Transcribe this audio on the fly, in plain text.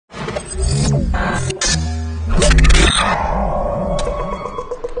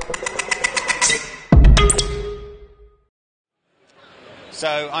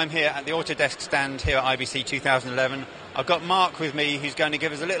So I'm here at the Autodesk stand here at IBC 2011. I've got Mark with me who's going to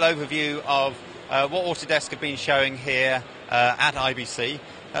give us a little overview of what Autodesk have been showing here at IBC.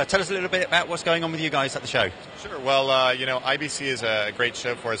 Tell us a little bit about what's going on with you guys at the show. Sure. Well, IBC is a great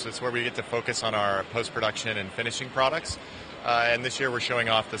show for us. It's where we get to focus on our post-production and finishing products. And this year we're showing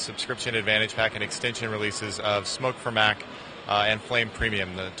off the Subscription Advantage Pack and extension releases of Smoke for Mac and Flame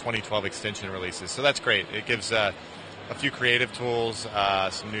Premium, the 2012 extension releases. So that's great. It gives a few creative tools,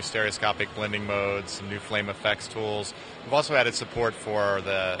 some new stereoscopic blending modes, some new flame effects tools. We've also added support for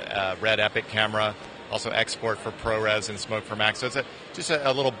the Red Epic camera, also export for ProRes and Smoke for Mac. So it's just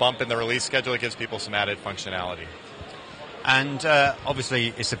a little bump in the release schedule. It gives people some added functionality. And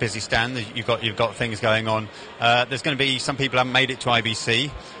obviously it's a busy stand. You've got things going on. There's going to be some people who haven't made it to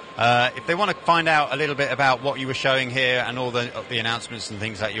IBC. If they want to find out a little bit about what you were showing here and all the announcements and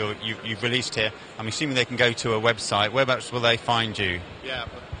things that you've released here, I'm assuming they can go to a website. Whereabouts will they find you? Yeah,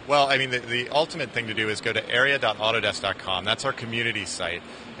 well, I mean, the ultimate thing to do is go to area.autodesk.com. That's our community site,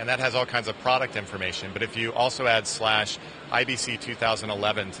 and that has all kinds of product information. But if you also add /IBC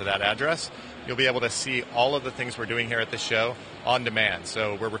 2011 to that address, you'll be able to see all of the things we're doing here at the show on demand.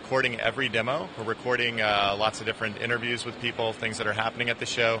 So we're recording every demo. We're recording lots of different interviews with people, things that are happening at the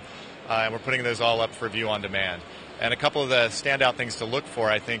show, and we're putting those all up for view on demand. And a couple of the standout things to look for,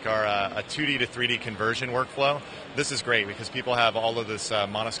 I think, are a 2D to 3D conversion workflow. This is great because people have all of this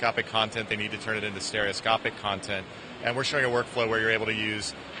monoscopic content. They need to turn it into stereoscopic content. And we're showing a workflow where you're able to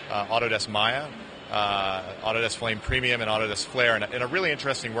use Autodesk Maya, Autodesk Flame Premium, and Autodesk Flare in a really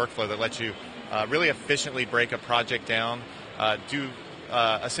interesting workflow that lets you really efficiently break a project down,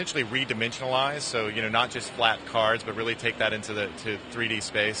 essentially redimensionalize, so not just flat cards, but really take that into 3D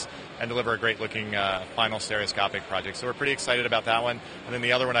space and deliver a great-looking final stereoscopic project. So we're pretty excited about that one. And then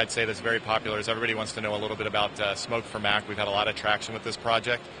the other one I'd say that's very popular is everybody wants to know a little bit about Smoke for Mac. We've had a lot of traction with this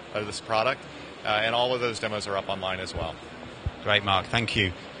product, and all of those demos are up online as well. Great, Mark. Thank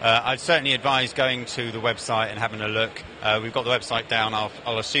you. I'd certainly advise going to the website and having a look. We've got the website down.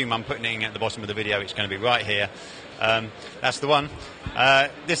 I'll assume I'm putting it at the bottom of the video. It's going to be right here. That's the one.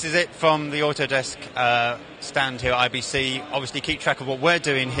 This is it from the Autodesk stand here at IBC. Obviously, keep track of what we're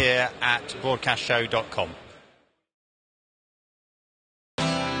doing here at broadcastshow.com.